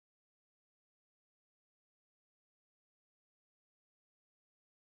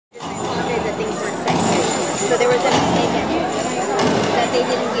realized that things weren't set yet. So there was a mistake at it, that they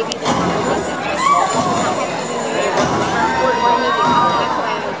didn't give you the proper message. Or maybe that's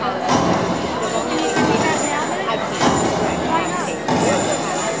why I apologize. The only reason I can't correct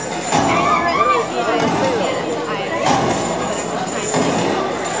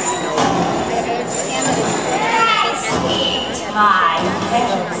my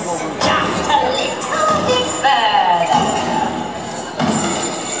pencil just a little bit further.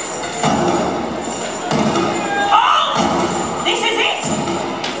 Oh! This is it!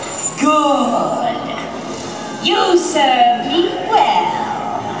 Good. You served me well.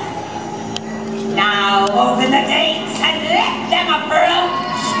 Now open the gates and let them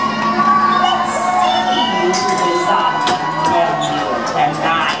approach. Let's see who's on the menu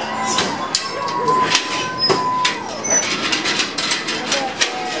tonight.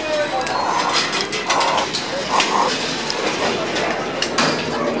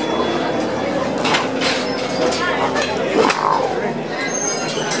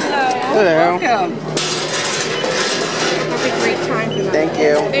 Hello. Welcome. Have a great time tonight. Thank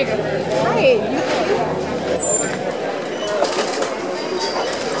you. There you go. Hi.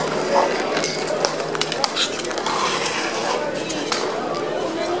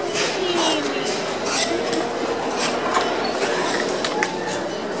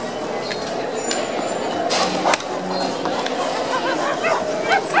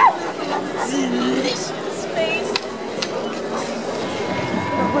 Delicious face.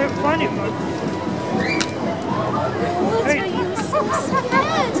 We're funny, but what are you so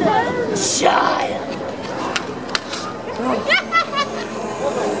sad? Child.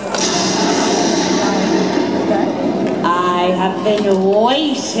 I have been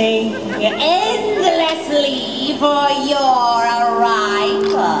waiting endlessly for your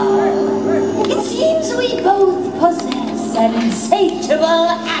arrival. It seems we both possess an insatiable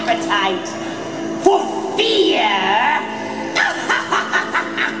appetite for fear.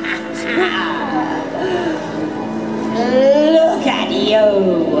 Look at you,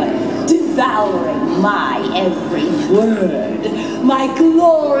 devouring my every word, my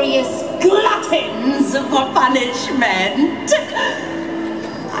glorious gluttons for punishment.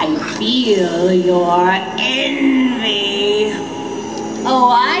 I feel your envy. Oh,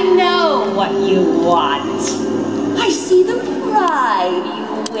 I know what you want. I see the pride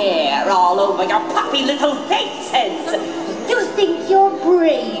you wear all over your puffy little faces. You think you're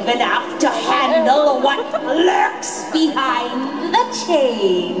brave enough to handle what lurks behind the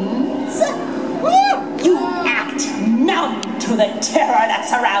chains? You act numb to the terror that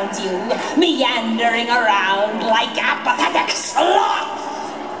surrounds you, meandering around like apathetic sloths.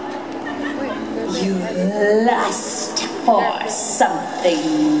 You lust for something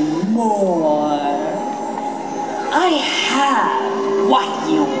more. I have what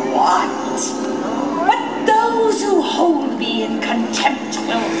you want. But those who hold me in contempt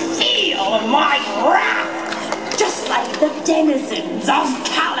will feel my wrath, just like the denizens of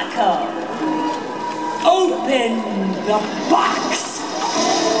Calico. Open the box.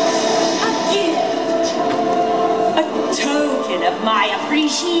 A gift. A token of my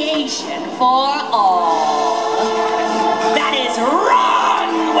appreciation for all. That is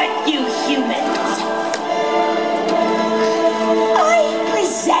wrong with you humans. I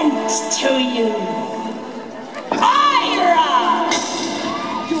present to you Ira!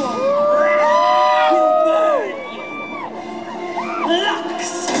 Your wrath will burn you. Lux,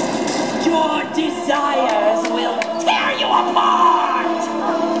 your desires will tear you apart.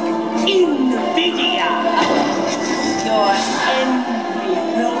 Invidia, your envy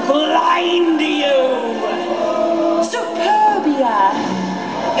will blind you. Superbia,